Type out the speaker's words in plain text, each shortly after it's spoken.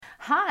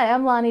Hi,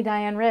 I'm Lonnie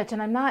Diane Rich,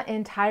 and I'm not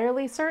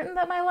entirely certain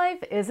that my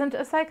life isn't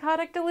a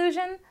psychotic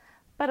delusion,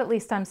 but at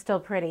least I'm still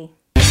pretty.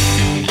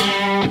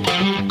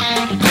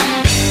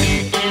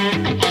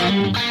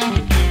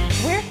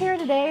 We're here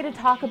today to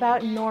talk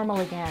about Normal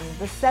Again,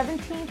 the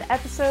 17th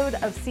episode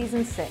of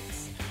Season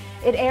 6.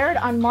 It aired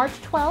on March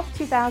 12,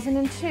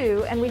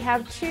 2002, and we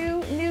have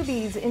two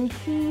newbies in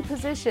key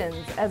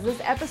positions, as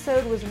this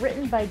episode was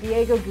written by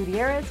Diego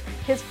Gutierrez,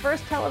 his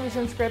first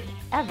television script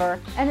ever,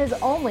 and his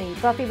only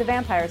Buffy the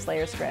Vampire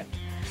Slayer script.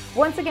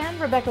 Once again,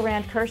 Rebecca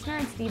Rand Kirshner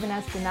and Stephen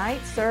S.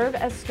 DeKnight serve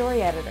as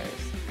story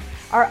editors.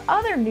 Our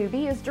other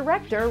newbie is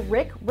director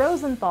Rick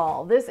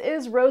Rosenthal. This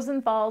is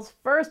Rosenthal's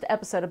first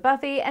episode of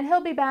Buffy, and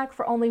he'll be back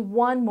for only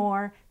one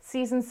more,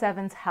 Season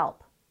 7's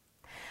Help.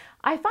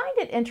 I find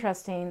it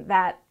interesting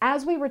that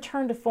as we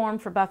return to form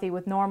for Buffy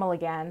with Normal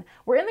Again,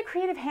 we're in the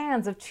creative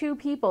hands of two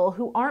people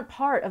who aren't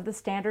part of the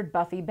standard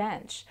Buffy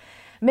bench.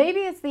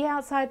 Maybe it's the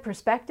outside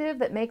perspective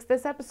that makes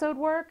this episode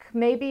work.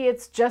 Maybe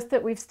it's just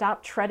that we've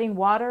stopped treading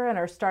water and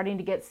are starting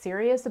to get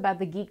serious about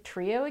the geek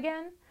trio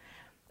again.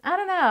 I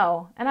don't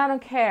know, and I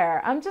don't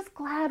care. I'm just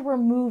glad we're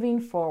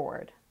moving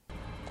forward.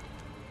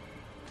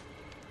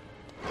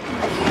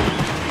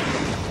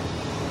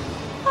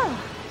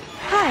 Oh,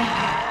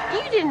 hi.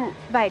 You didn't,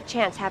 by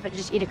chance, happen to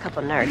just eat a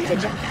couple nerds,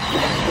 did you?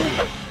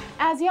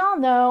 As y'all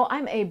know,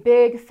 I'm a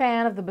big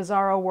fan of the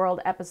Bizarro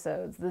World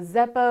episodes. The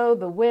Zeppo,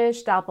 The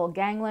Wish,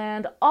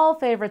 Doppelgangland, all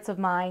favorites of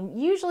mine,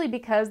 usually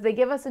because they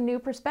give us a new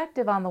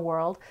perspective on the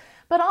world,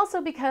 but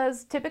also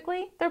because,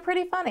 typically, they're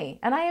pretty funny,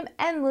 and I am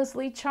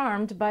endlessly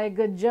charmed by a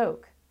good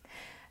joke.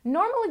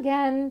 Normal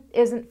Again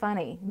isn't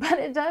funny, but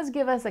it does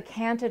give us a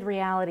canted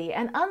reality,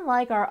 and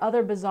unlike our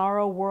other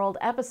Bizarro World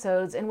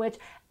episodes in which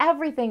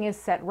everything is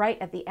set right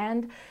at the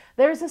end,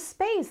 there's a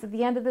space at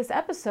the end of this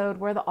episode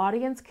where the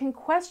audience can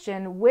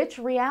question which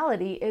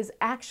reality is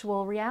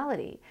actual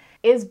reality.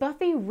 Is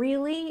Buffy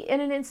really in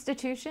an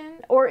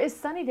institution, or is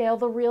Sunnydale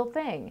the real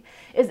thing?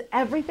 Is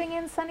everything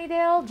in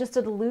Sunnydale just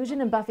a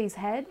delusion in Buffy's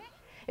head?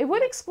 It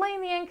would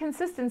explain the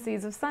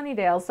inconsistencies of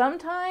Sunnydale.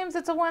 Sometimes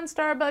it's a one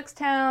Starbucks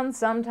town,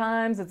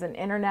 sometimes it's an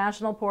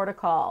international port of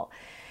call.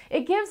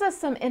 It gives us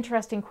some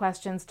interesting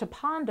questions to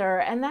ponder,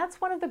 and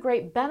that's one of the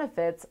great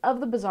benefits of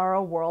the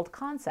Bizarro World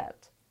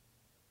concept.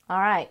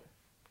 All right,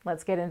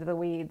 let's get into the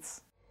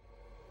weeds.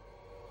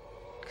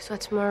 So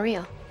what's more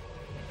real?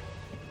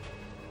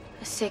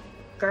 A sick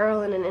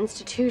girl in an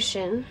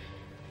institution?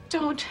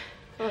 Don't.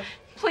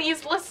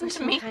 Please listen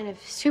to me. Some kind of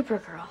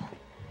Supergirl.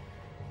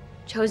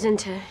 Chosen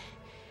to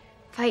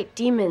fight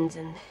demons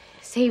and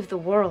save the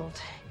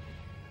world.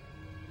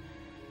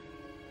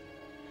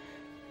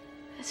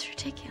 That's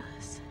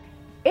ridiculous.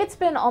 It's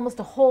been almost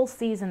a whole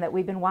season that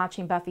we've been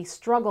watching Buffy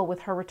struggle with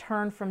her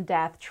return from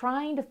death,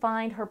 trying to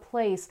find her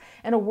place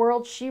in a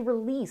world she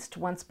released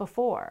once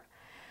before.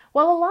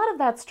 While a lot of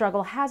that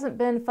struggle hasn't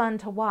been fun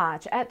to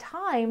watch, at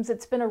times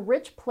it's been a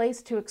rich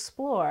place to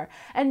explore,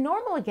 and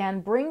Normal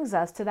Again brings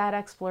us to that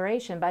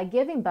exploration by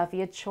giving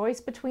Buffy a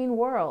choice between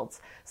worlds,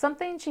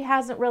 something she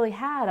hasn't really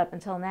had up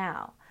until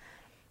now.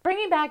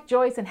 Bringing back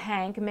Joyce and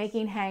Hank,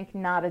 making Hank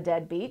not a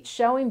deadbeat,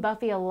 showing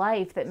Buffy a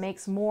life that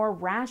makes more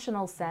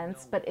rational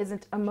sense but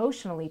isn't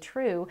emotionally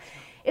true,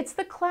 it's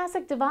the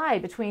classic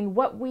divide between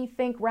what we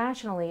think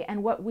rationally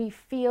and what we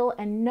feel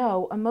and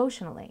know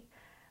emotionally.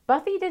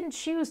 Buffy didn't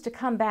choose to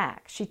come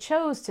back. She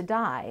chose to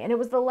die, and it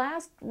was the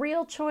last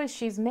real choice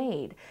she's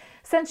made.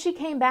 Since she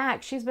came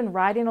back, she's been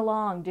riding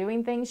along,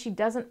 doing things she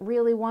doesn't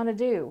really want to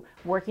do,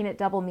 working at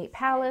Double Meat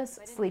Palace,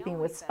 sleeping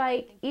with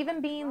Spike,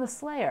 even being the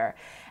Slayer.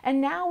 And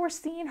now we're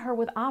seeing her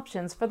with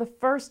options for the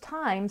first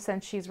time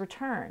since she's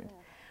returned.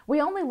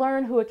 We only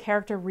learn who a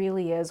character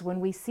really is when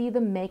we see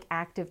them make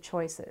active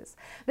choices.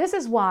 This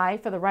is why,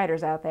 for the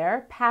writers out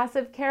there,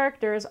 passive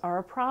characters are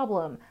a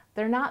problem.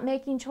 They're not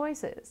making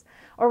choices.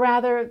 Or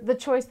rather, the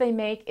choice they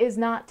make is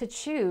not to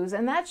choose,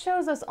 and that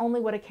shows us only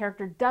what a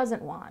character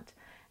doesn't want.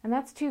 And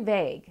that's too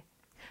vague.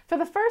 For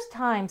the first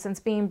time since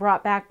being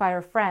brought back by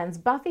her friends,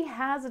 Buffy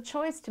has a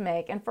choice to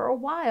make, and for a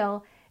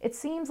while, it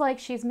seems like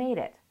she's made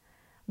it.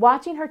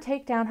 Watching her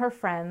take down her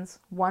friends,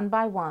 one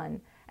by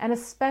one, and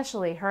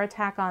especially her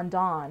attack on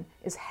Dawn,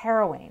 is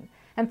harrowing.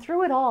 And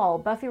through it all,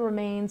 Buffy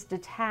remains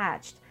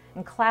detached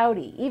and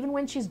cloudy, even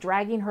when she's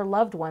dragging her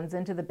loved ones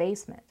into the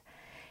basement.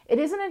 It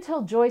isn't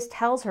until Joyce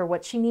tells her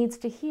what she needs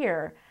to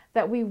hear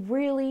that we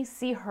really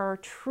see her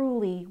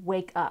truly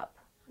wake up.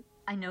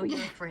 I know you're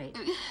afraid.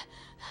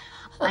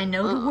 I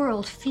know the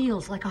world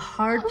feels like a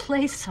hard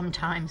place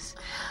sometimes,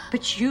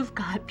 but you've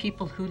got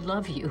people who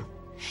love you.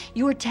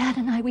 Your dad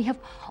and I, we have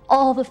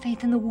all the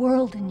faith in the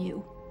world in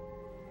you.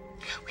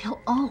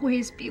 We'll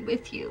always be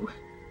with you.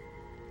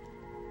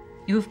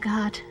 You've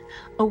got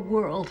a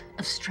world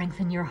of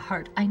strength in your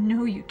heart. I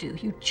know you do.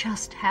 You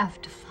just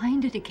have to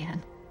find it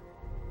again.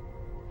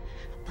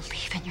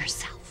 Believe in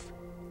yourself.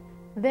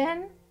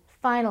 Then,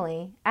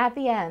 finally, at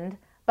the end,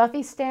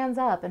 Buffy stands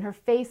up and her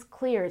face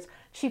clears.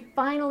 She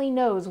finally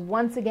knows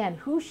once again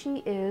who she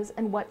is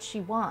and what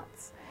she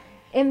wants.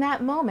 In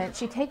that moment,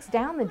 she takes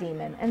down the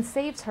demon and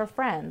saves her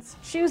friends,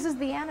 chooses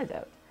the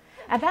antidote.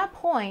 At that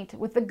point,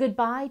 with the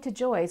goodbye to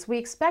Joyce, we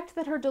expect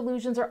that her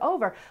delusions are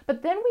over,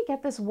 but then we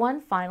get this one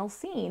final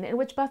scene in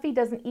which Buffy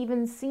doesn't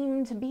even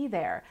seem to be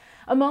there.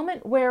 A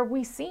moment where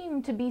we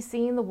seem to be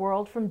seeing the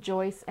world from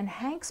Joyce and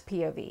Hank's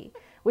POV,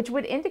 which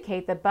would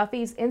indicate that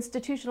Buffy's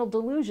institutional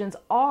delusions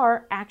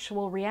are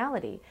actual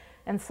reality,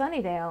 and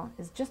Sunnydale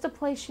is just a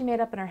place she made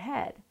up in her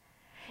head.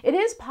 It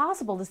is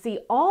possible to see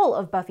all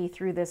of Buffy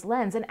through this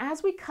lens, and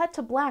as we cut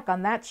to black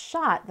on that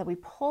shot that we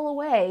pull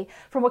away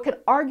from what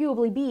could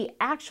arguably be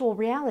actual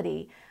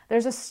reality,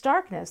 there's a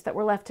starkness that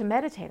we're left to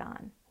meditate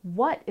on.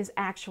 What is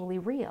actually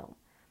real?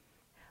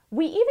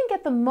 We even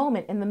get the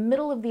moment in the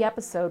middle of the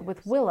episode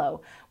with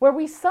Willow, where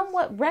we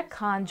somewhat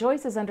retcon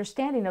Joyce's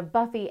understanding of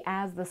Buffy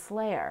as the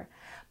Slayer.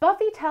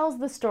 Buffy tells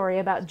the story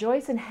about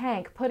Joyce and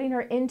Hank putting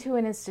her into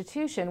an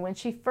institution when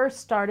she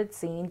first started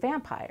seeing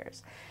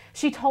vampires.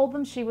 She told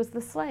them she was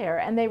the Slayer,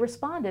 and they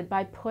responded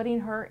by putting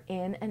her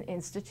in an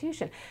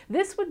institution.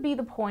 This would be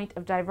the point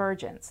of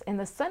divergence. In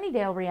the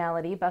Sunnydale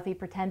reality, Buffy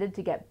pretended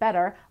to get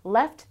better,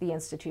 left the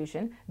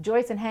institution,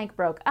 Joyce and Hank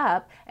broke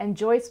up, and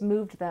Joyce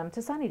moved them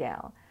to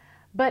Sunnydale.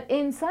 But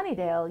in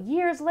Sunnydale,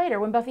 years later,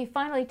 when Buffy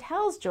finally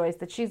tells Joyce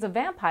that she's a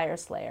vampire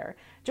slayer,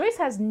 Joyce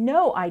has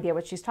no idea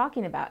what she's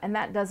talking about, and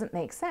that doesn't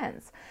make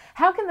sense.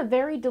 How can the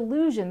very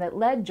delusion that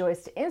led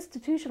Joyce to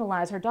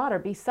institutionalize her daughter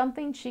be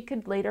something she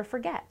could later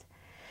forget?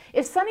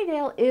 If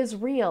Sunnydale is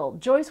real,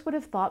 Joyce would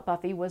have thought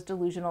Buffy was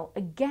delusional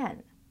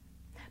again.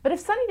 But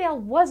if Sunnydale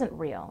wasn't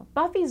real,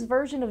 Buffy's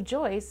version of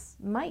Joyce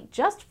might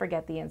just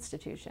forget the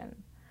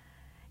institution.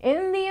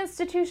 In the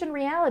institution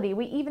reality,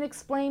 we even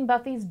explain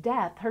Buffy's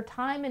death, her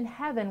time in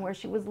heaven where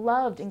she was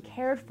loved and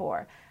cared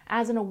for,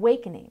 as an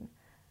awakening.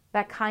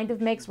 That kind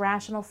of makes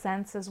rational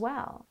sense as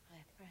well.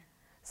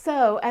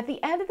 So, at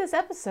the end of this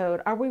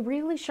episode, are we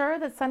really sure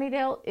that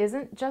Sunnydale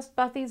isn't just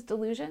Buffy's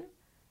delusion?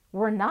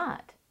 We're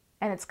not,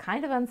 and it's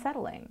kind of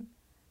unsettling.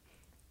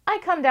 I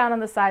come down on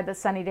the side that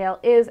Sunnydale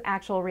is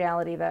actual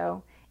reality,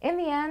 though. In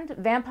the end,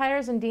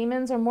 vampires and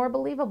demons are more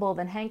believable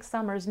than Hank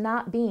Summers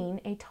not being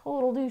a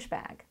total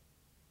douchebag.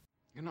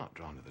 You're not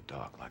drawn to the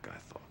dark like I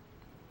thought.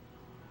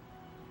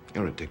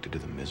 You're addicted to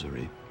the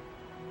misery.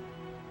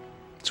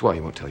 That's why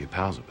you won't tell your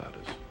pals about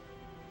us.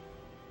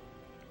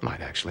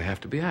 Might actually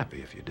have to be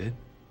happy if you did.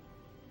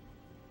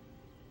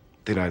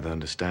 They'd either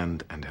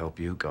understand and help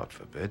you, God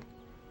forbid,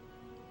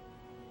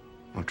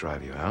 or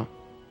drive you out,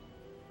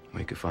 or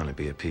you could finally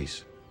be at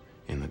peace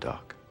in the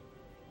dark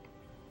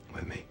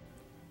with me.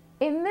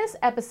 In this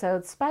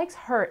episode, Spike's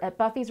hurt at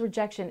Buffy's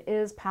rejection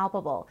is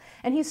palpable,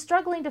 and he's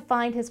struggling to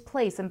find his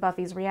place in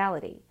Buffy's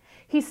reality.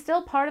 He's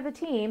still part of the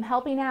team,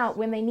 helping out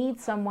when they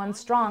need someone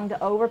strong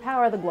to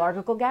overpower the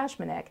Glargical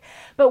Gashmanik.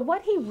 But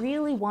what he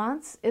really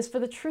wants is for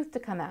the truth to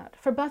come out,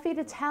 for Buffy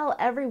to tell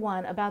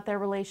everyone about their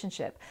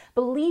relationship,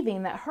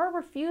 believing that her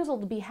refusal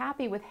to be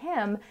happy with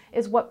him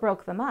is what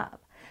broke them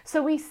up.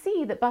 So we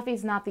see that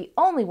Buffy's not the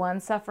only one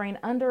suffering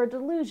under a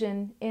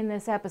delusion in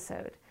this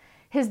episode.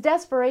 His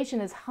desperation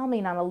is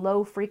humming on a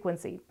low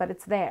frequency, but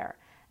it's there,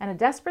 and a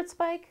desperate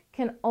Spike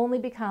can only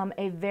become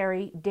a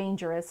very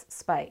dangerous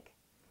Spike.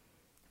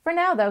 For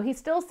now, though, he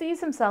still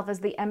sees himself as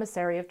the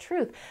emissary of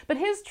truth, but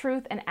his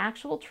truth and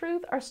actual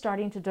truth are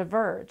starting to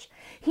diverge.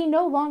 He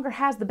no longer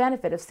has the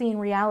benefit of seeing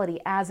reality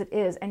as it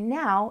is, and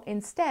now,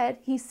 instead,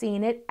 he's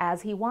seeing it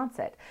as he wants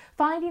it,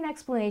 finding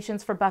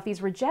explanations for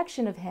Buffy's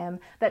rejection of him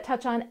that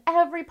touch on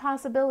every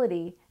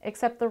possibility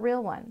except the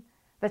real one,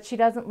 that she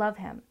doesn't love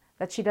him,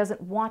 that she doesn't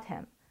want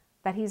him,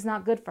 that he's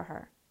not good for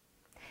her.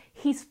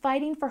 He's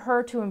fighting for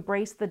her to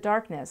embrace the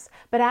darkness,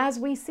 but as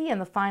we see in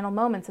the final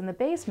moments in the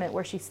basement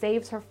where she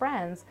saves her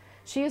friends,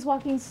 she is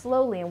walking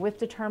slowly and with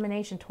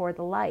determination toward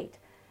the light.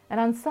 And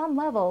on some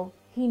level,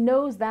 he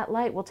knows that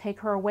light will take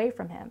her away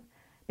from him,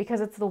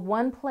 because it's the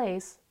one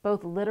place,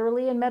 both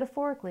literally and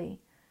metaphorically,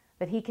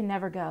 that he can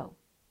never go.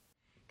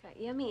 Got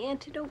yummy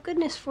antidote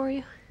goodness for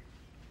you.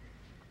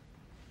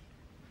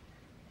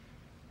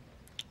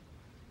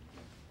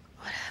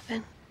 What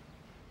happened?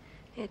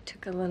 It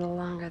took a little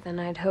longer than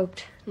I'd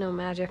hoped. No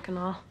magic and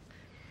all.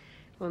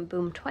 Went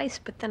boom twice,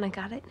 but then I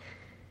got it.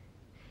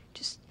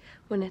 Just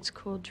when it's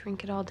cool,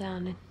 drink it all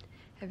down and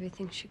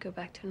everything should go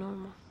back to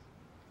normal.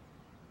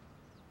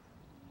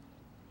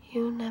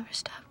 You never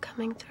stop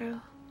coming through.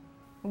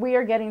 We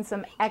are getting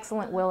some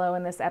excellent Willow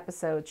in this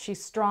episode.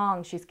 She's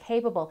strong, she's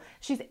capable,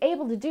 she's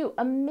able to do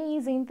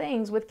amazing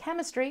things with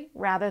chemistry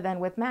rather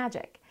than with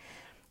magic.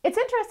 It's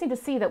interesting to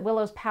see that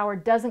Willow's power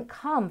doesn't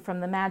come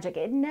from the magic.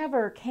 It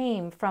never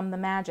came from the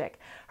magic.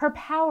 Her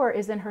power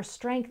is in her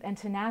strength and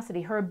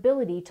tenacity, her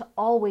ability to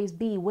always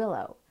be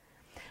Willow.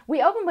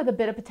 We open with a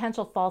bit of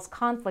potential false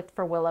conflict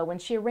for Willow when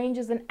she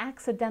arranges an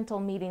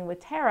accidental meeting with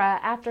Tara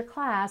after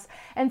class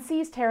and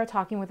sees Tara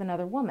talking with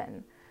another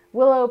woman.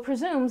 Willow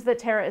presumes that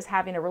Tara is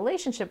having a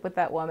relationship with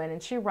that woman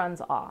and she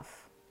runs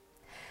off.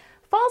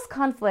 False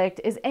conflict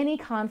is any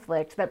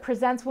conflict that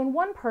presents when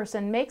one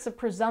person makes a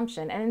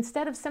presumption and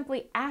instead of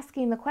simply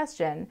asking the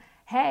question,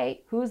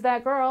 hey, who's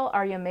that girl?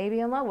 Are you maybe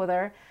in love with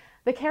her?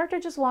 The character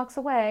just walks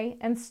away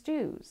and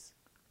stews.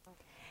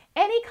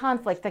 Any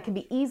conflict that can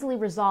be easily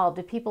resolved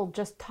if people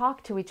just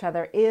talk to each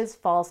other is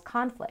false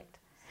conflict.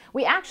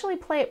 We actually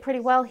play it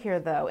pretty well here,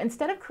 though.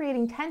 Instead of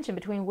creating tension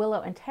between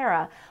Willow and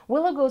Tara,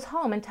 Willow goes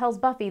home and tells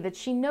Buffy that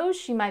she knows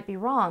she might be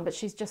wrong, but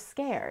she's just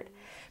scared.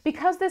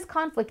 Because this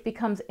conflict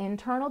becomes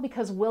internal,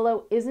 because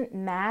Willow isn't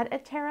mad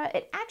at Tara,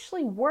 it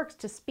actually works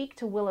to speak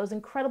to Willow's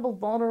incredible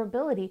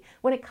vulnerability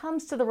when it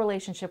comes to the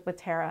relationship with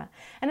Tara.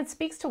 And it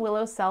speaks to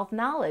Willow's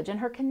self-knowledge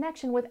and her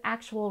connection with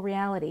actual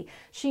reality.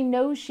 She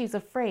knows she's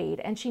afraid,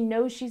 and she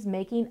knows she's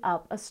making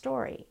up a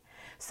story.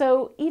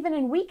 So even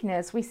in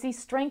weakness, we see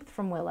strength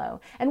from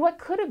Willow, and what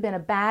could have been a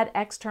bad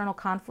external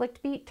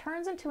conflict beat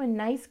turns into a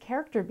nice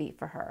character beat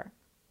for her.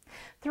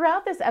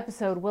 Throughout this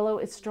episode, Willow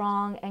is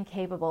strong and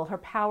capable, her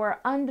power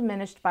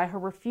undiminished by her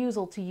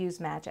refusal to use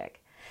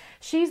magic.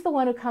 She's the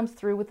one who comes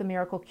through with the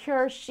miracle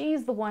cure.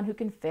 She's the one who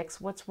can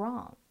fix what's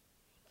wrong.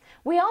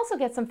 We also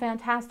get some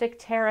fantastic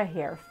Tara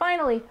here.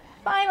 Finally,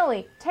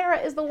 Tara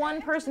is the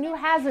one person who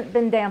hasn't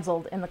been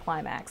damseled in the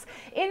climax.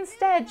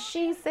 Instead,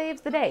 she saves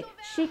the day.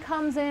 She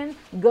comes in,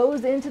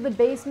 goes into the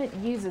basement,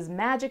 uses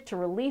magic to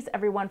release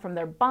everyone from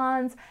their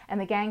bonds, and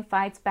the gang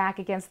fights back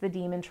against the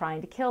demon trying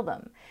to kill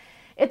them.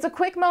 It's a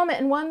quick moment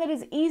and one that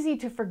is easy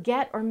to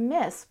forget or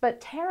miss, but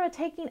Tara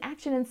taking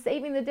action and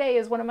saving the day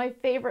is one of my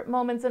favorite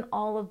moments in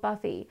all of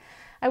Buffy.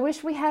 I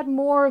wish we had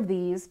more of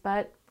these,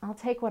 but I'll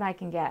take what I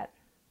can get.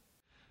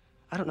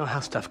 I don't know how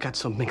stuff got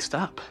so mixed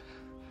up.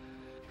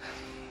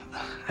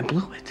 I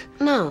blew it.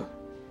 No.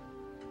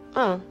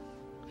 Oh,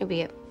 maybe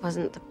it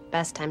wasn't the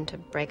best time to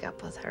break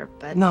up with her,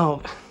 but...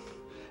 No,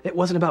 it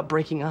wasn't about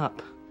breaking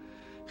up.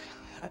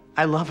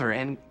 I love her,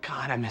 and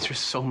God, I miss her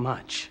so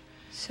much.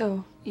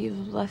 So, you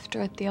left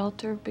her at the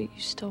altar, but you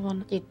still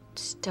want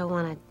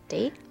to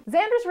date?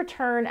 Xander's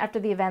return after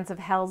the events of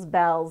Hell's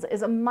Bells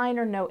is a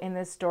minor note in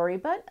this story,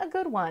 but a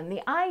good one.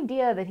 The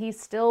idea that he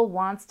still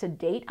wants to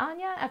date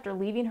Anya after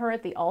leaving her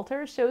at the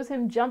altar shows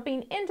him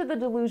jumping into the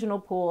delusional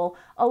pool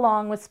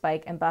along with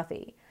Spike and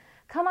Buffy.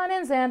 Come on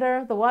in,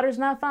 Xander. The water's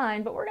not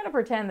fine, but we're going to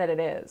pretend that it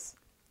is.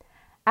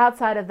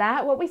 Outside of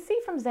that, what we see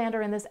from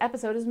Xander in this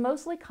episode is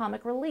mostly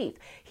comic relief.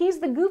 He's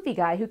the goofy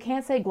guy who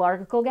can't say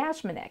Glargical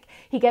Gashmanik.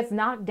 He gets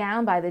knocked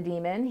down by the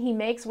demon, he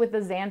makes with the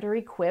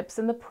Xandery quips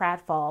and the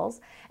pratfalls,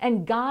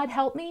 and God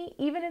help me,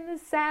 even in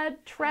this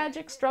sad,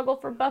 tragic struggle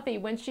for Buffy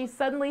when she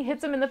suddenly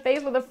hits him in the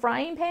face with a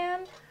frying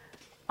pan,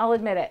 I'll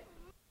admit it,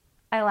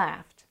 I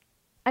laughed.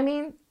 I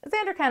mean,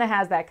 Xander kind of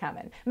has that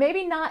coming.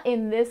 Maybe not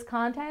in this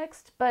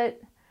context, but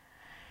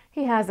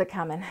he has it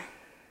coming.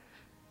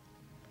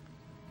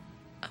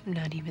 I'm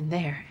not even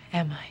there,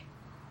 am I?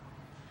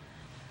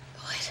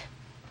 What?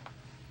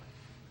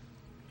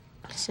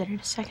 I said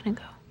it a second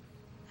ago.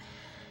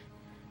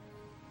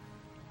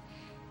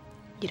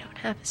 You don't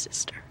have a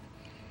sister.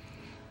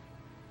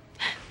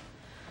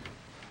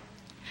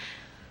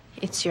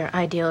 It's your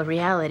ideal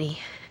reality,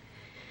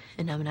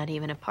 and I'm not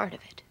even a part of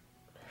it.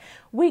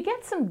 We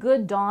get some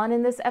good Dawn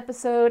in this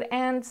episode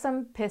and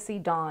some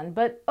pissy Dawn,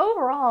 but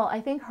overall,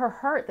 I think her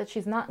hurt that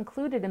she's not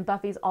included in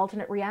Buffy's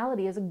alternate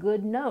reality is a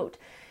good note,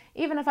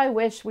 even if I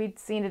wish we'd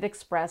seen it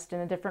expressed in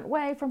a different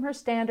way from her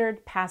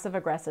standard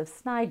passive-aggressive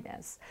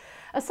snideness.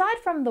 Aside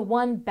from the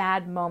one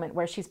bad moment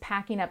where she's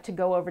packing up to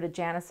go over to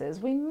Janice's,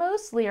 we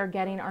mostly are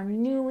getting our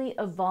newly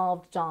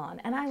evolved Dawn,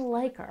 and I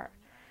like her.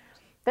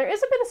 There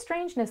is a bit of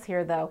strangeness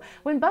here, though.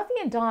 When Buffy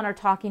and Dawn are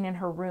talking in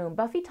her room,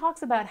 Buffy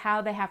talks about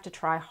how they have to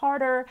try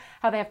harder,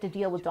 how they have to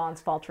deal with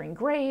Dawn's faltering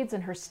grades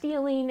and her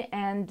stealing,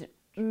 and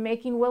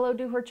making Willow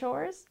do her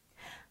chores.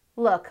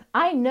 Look,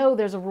 I know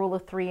there's a rule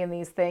of three in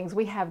these things.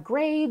 We have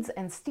grades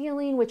and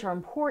stealing, which are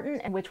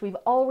important and which we've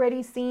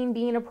already seen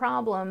being a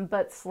problem,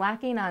 but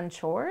slacking on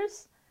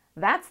chores?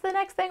 That's the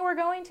next thing we're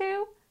going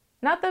to?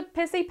 Not the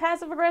pissy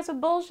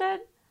passive-aggressive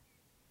bullshit?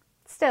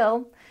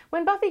 Still,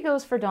 when Buffy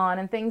goes for Dawn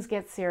and things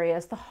get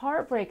serious, the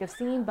heartbreak of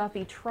seeing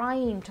Buffy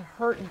trying to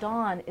hurt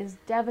Dawn is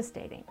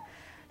devastating.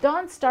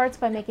 Dawn starts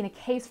by making a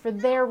case for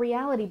their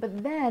reality,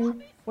 but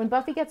then, when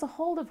Buffy gets a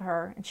hold of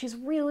her and she's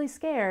really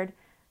scared,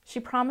 she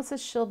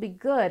promises she'll be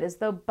good, as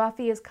though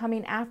Buffy is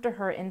coming after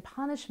her in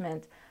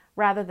punishment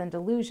rather than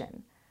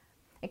delusion.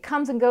 It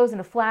comes and goes in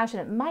a flash,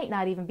 and it might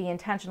not even be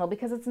intentional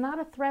because it's not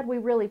a thread we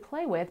really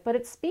play with, but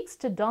it speaks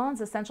to Dawn's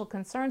essential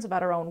concerns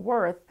about her own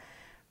worth,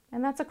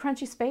 and that's a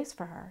crunchy space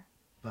for her.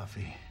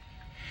 Buffy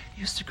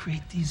used to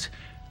create these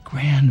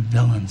grand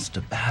villains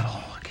to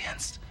battle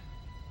against.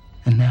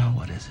 And now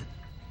what is it?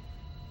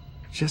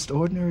 Just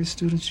ordinary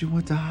students you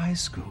went to high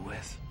school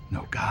with.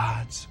 No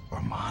gods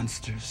or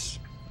monsters.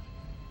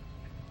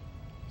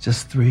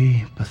 Just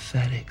three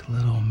pathetic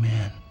little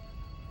men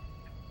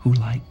who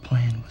like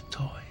playing with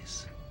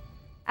toys.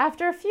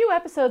 After a few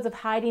episodes of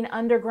hiding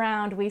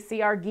underground, we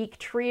see our geek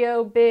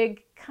trio,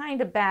 Big,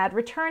 Kinda Bad,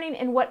 returning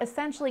in what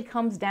essentially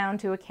comes down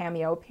to a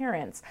cameo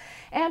appearance.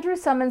 Andrew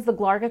summons the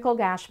Glargical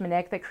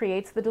Gashmanik that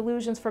creates the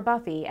delusions for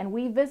Buffy, and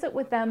we visit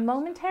with them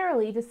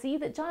momentarily to see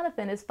that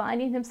Jonathan is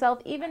finding himself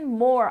even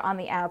more on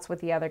the outs with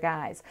the other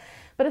guys.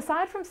 But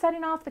aside from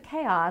setting off the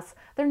chaos,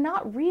 they're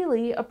not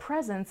really a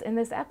presence in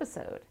this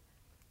episode.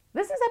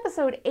 This is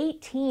episode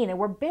 18, and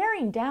we're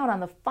bearing down on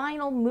the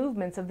final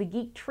movements of the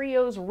Geek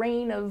Trio's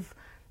reign of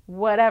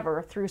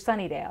whatever through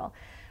Sunnydale.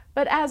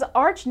 But as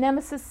arch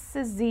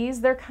nemesises,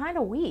 they're kind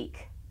of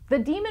weak. The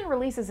demon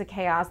releases a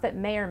chaos that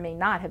may or may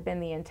not have been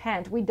the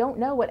intent. We don't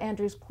know what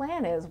Andrew's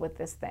plan is with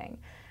this thing.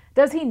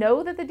 Does he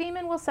know that the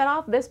demon will set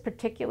off this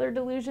particular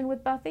delusion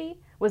with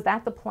Buffy? Was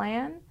that the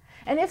plan?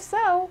 And if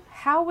so,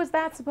 how was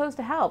that supposed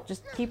to help?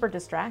 Just keep her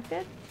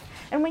distracted?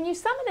 And when you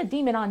summon a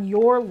demon on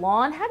your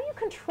lawn, how do you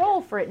control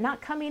for it not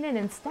coming in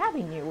and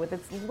stabbing you with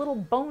its little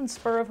bone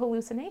spur of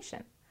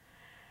hallucination?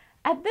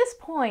 At this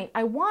point,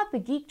 I want the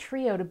Geek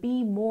Trio to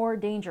be more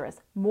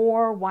dangerous,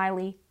 more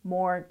wily,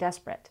 more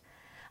desperate.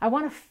 I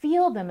want to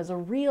feel them as a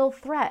real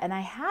threat, and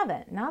I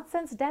haven't, not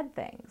since Dead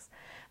Things.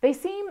 They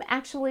seem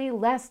actually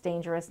less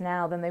dangerous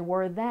now than they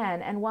were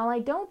then, and while I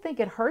don't think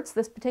it hurts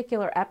this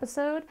particular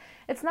episode,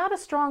 it's not a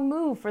strong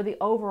move for the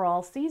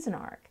overall season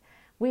arc.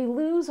 We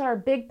lose our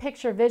big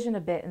picture vision a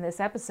bit in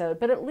this episode,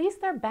 but at least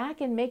they're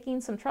back and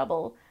making some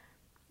trouble.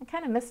 I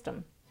kind of missed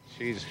them.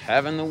 She's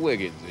having the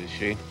Wiggins, is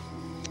she?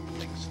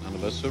 Thinks none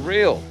of us are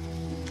real.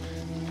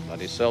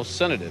 Bloody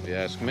self-centered, if you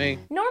ask me.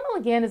 Normal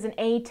Again is an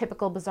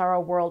atypical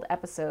Bizarro World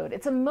episode.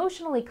 It's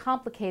emotionally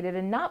complicated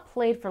and not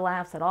played for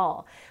laughs at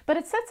all, but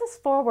it sets us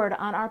forward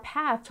on our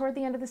path toward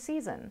the end of the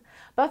season.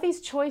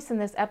 Buffy's choice in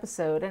this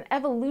episode, an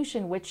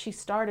evolution which she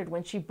started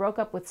when she broke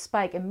up with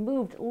Spike and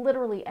moved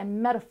literally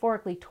and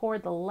metaphorically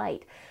toward the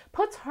light,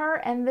 puts her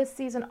and this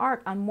season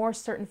arc on more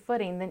certain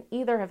footing than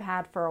either have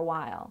had for a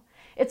while.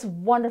 It's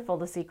wonderful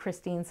to see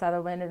Christine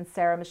Sutherland and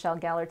Sarah Michelle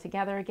Gellar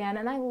together again,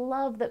 and I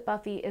love that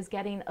Buffy is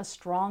getting a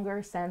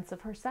stronger sense of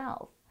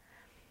herself.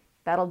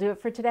 That'll do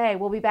it for today.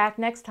 We'll be back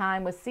next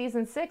time with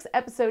Season 6,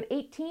 Episode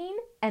 18,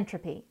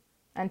 Entropy.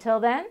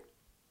 Until then,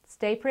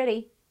 stay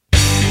pretty.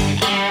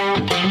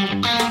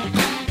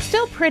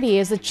 Still Pretty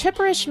is a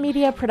Chipperish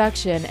media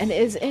production and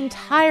is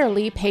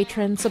entirely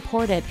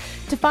patron-supported.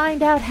 To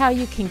find out how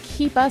you can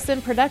keep us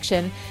in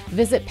production,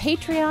 visit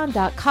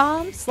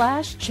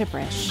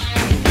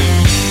patreon.com/chipperish.